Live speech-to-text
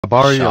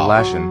Abari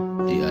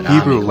Lashan,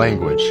 Hebrew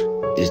language,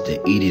 is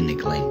the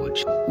Edenic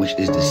language, which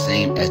is the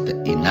same as the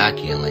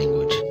Enochian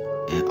language,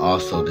 and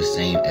also the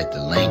same as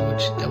the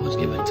language that was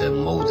given to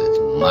Moses,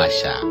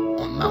 Masha,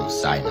 on Mount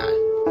Sinai.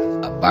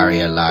 Abari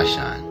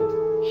Lashan,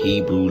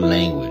 Hebrew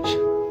language,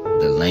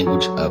 the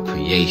language of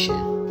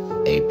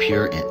creation, a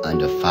pure and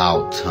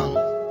undefiled tongue.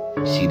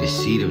 See, the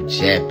seed of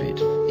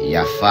Japheth and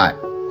Yaphat,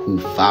 who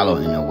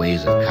followed in the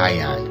ways of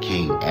Cain,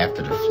 came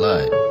after the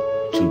flood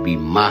to be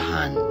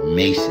Mahan,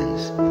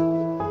 masons,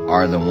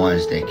 are the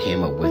ones that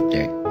came up with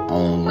their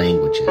own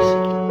languages,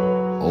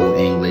 Old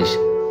English,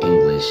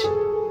 English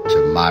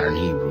to modern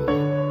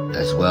Hebrew,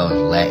 as well as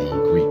Latin,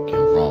 Greek,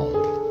 and Rome.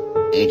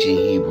 Ancient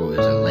Hebrew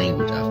is a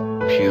language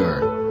of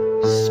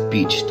pure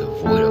speech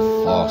devoid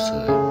of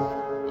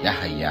falsehood.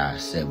 Yahya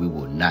said we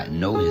will not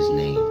know his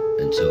name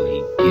until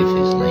he give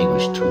his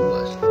language to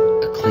us.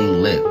 A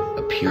clean lip,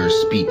 a pure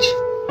speech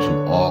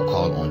to all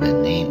call on the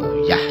name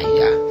of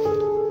Yahya,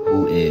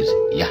 who is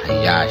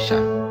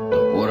Yahyasha. The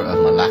order of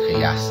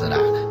Malachiah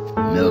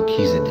Sadak,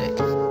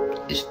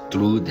 Melchizedek, is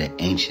through the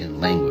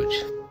ancient language,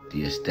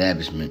 the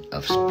establishment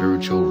of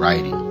spiritual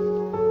writing,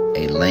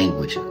 a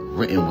language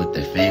written with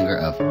the finger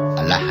of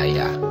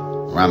Alahaya,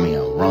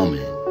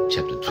 Roman,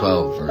 chapter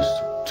 12, verse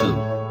 2,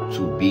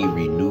 to be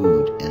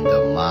renewed in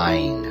the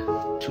mind,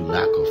 to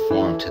not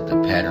conform to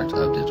the patterns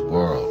of this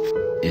world,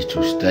 is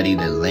to study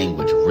the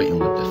language written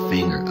with the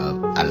finger of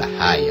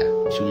Alahaya,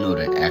 to know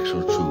the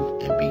actual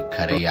truth and be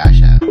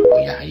Kadayasha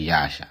or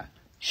Yahyasha.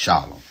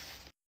 Shalom.